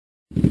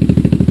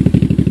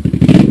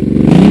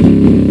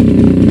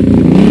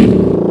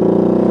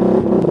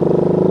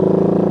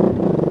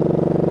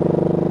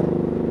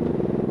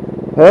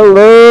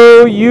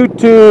Hello,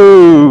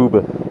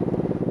 YouTube.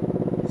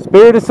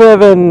 Spirit of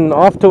 7,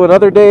 off to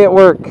another day at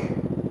work.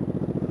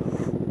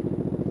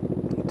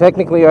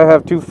 Technically, I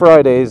have 2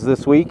 Fridays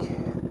this week.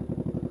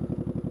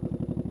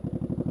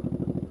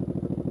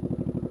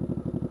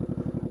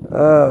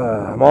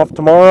 I'm off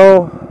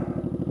tomorrow.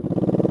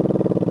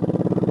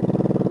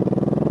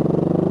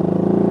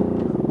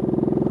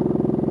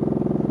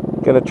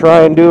 Gonna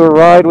try and do a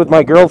ride with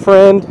my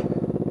girlfriend.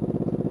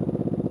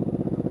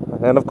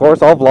 And of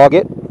course, I'll vlog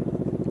it.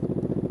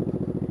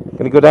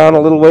 Gonna go down a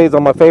little ways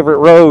on my favorite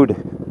road.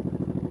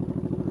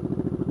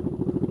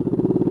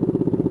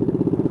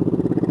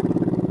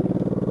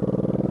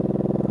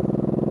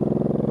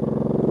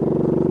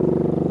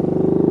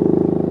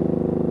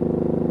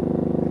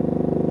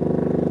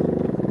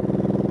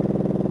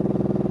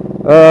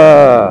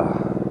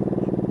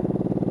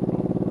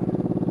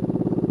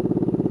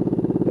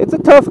 It's a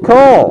tough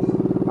call.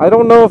 I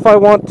don't know if I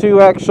want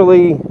to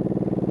actually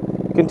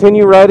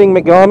continue riding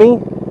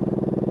Megami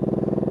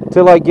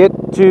till I get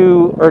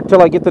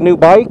the new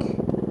bike,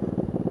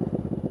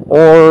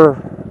 or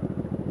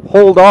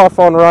hold off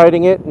on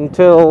riding it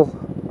until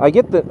I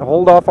get the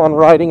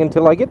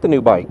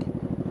new bike.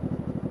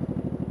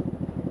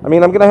 I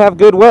mean, I'm gonna have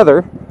good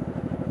weather.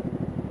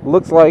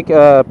 Looks like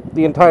the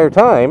entire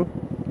time,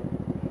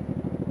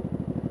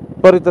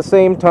 but at the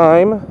same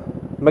time,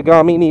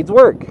 Megami needs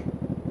work.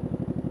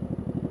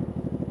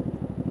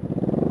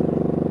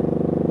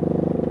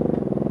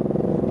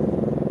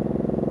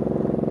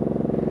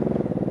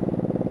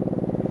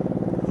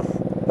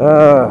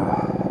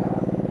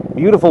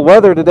 Beautiful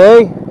weather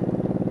today.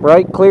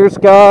 Bright, clear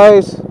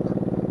skies. A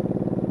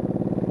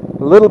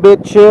little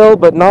bit chill,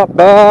 but not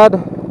bad.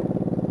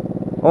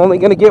 Only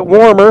going to get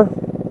warmer,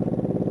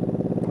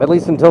 at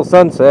least until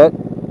sunset.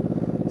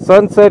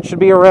 Sunset should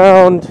be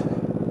around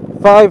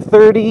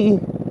 5:30,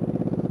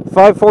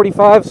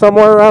 5:45,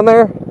 somewhere around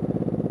there.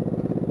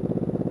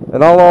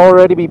 And I'll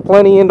already be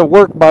plenty into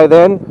work by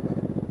then.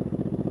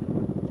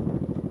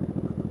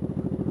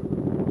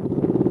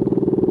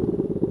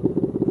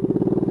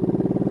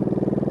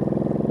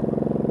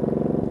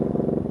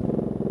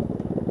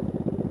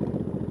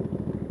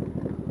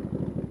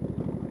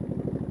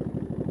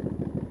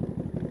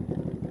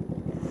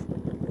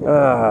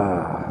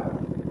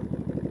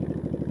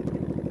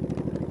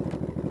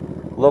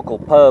 Local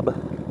pub,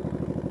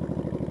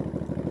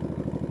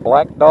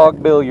 Black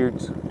Dog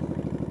Billiards.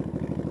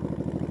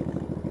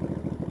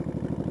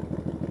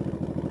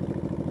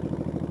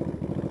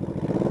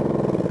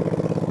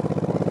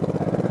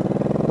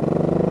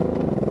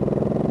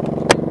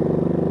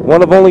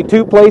 One of only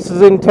 2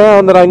 places in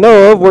town that I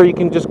know of where you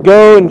can just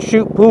go and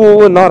shoot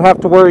pool and not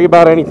have to worry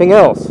about anything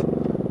else.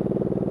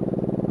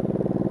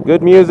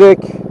 Good music,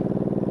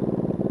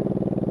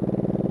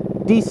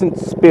 decent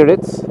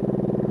spirits,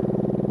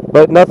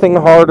 but nothing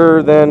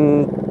harder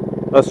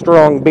than a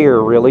strong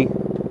beer, really.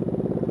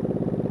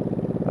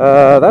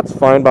 That's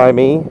fine by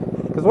me,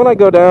 because when I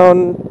go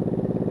down,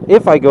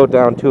 if I go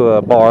down to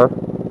a bar,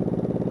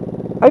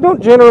 I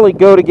don't generally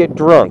go to get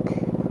drunk.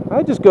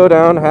 I just go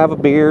down, have a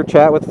beer,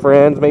 chat with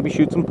friends, maybe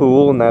shoot some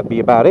pool, and that'd be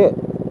about it.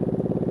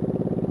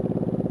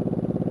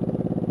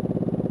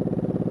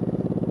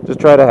 Just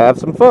try to have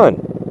some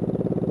fun.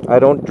 I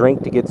don't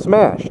drink to get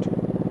smashed.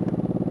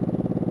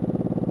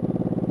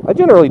 I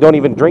generally don't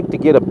even drink to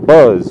get a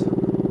buzz.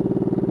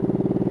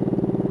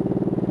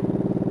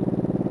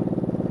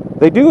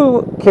 They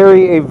do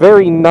carry a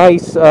very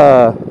nice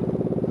brew.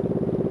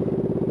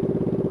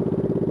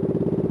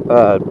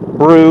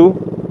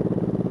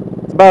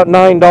 It's about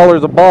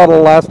 $9 a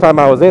bottle last time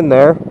I was in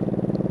there.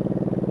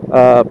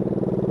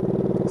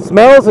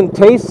 Smells and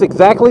tastes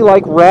exactly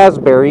like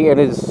raspberry and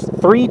is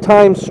 3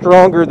 times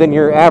stronger than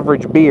your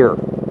average beer.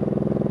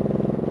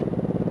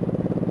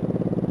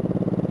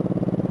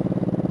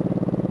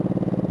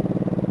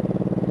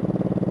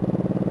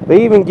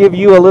 They even give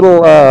you a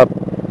little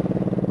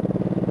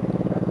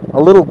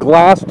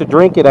glass to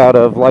drink it out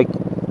of, like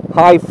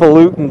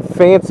highfalutin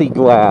fancy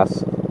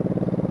glass.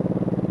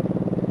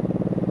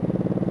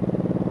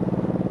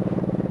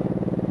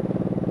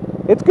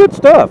 It's good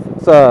stuff.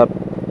 It's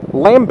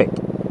lambic.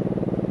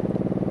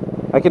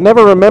 I can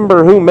never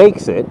remember who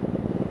makes it,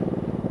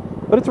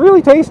 but it's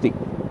really tasty.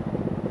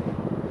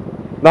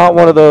 Not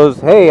one of those,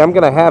 hey, I'm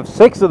gonna have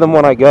 6 of them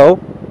when I go.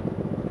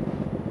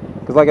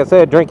 Because like I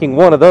said, drinking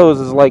one of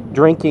those is like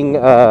drinking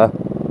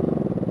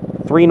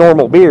 3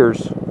 normal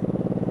beers.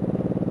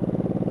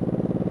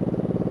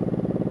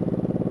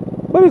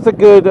 But it's a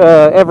good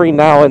every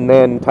now and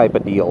then type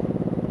of deal.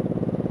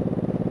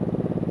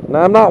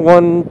 Now, I'm not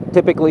one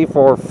typically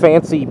for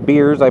fancy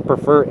beers. I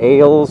prefer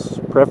ales,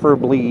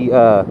 preferably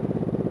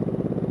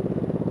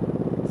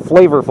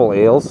flavorful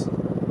ales.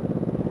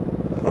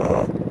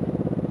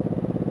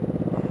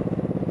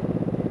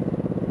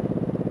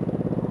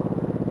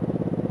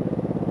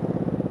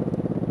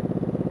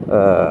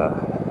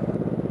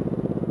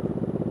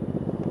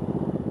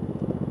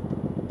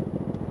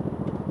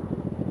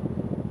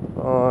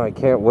 Oh, I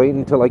can't wait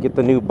until I get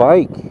the new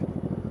bike.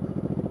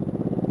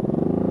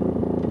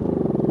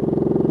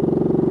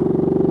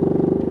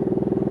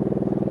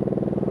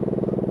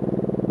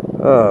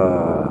 I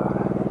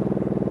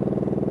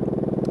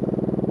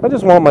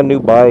just want my new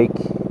bike.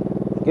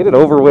 Get it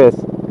over with.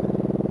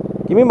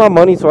 Give me my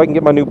money so I can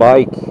get my new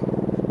bike.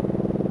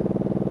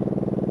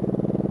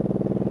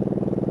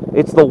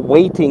 It's the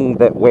waiting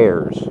that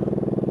wears.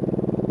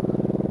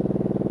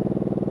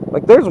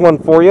 Like, there's one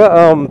for you.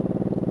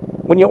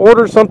 When you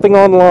order something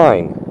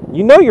online,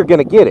 you know you're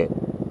going to get it.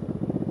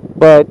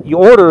 But you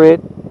order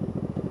it,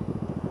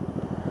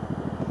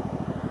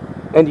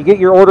 and you get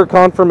your order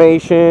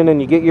confirmation,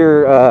 and you get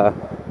your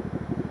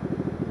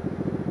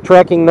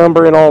tracking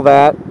number and all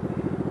that.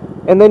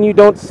 And then you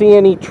don't see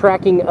any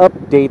tracking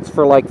updates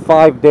for like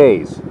 5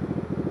 days.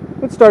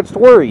 It starts to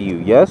worry you,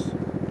 yes?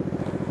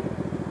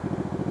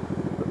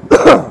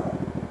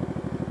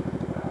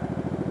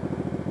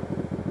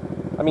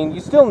 I mean,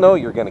 you still know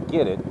you're going to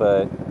get it,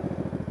 but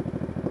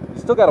you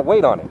still got to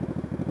wait on it.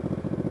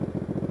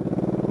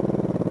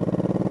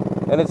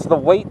 And it's the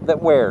wait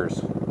that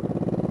wears.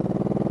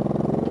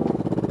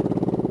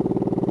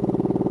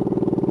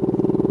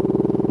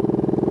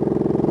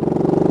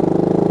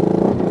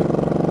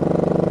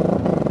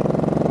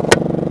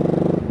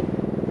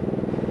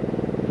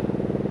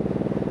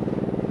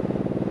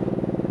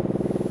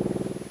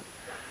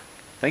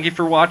 Thank you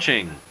for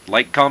watching.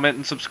 Like, comment,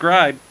 and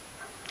subscribe.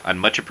 I'd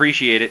much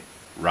appreciate it.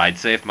 Ride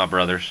safe, my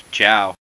brothers. Ciao.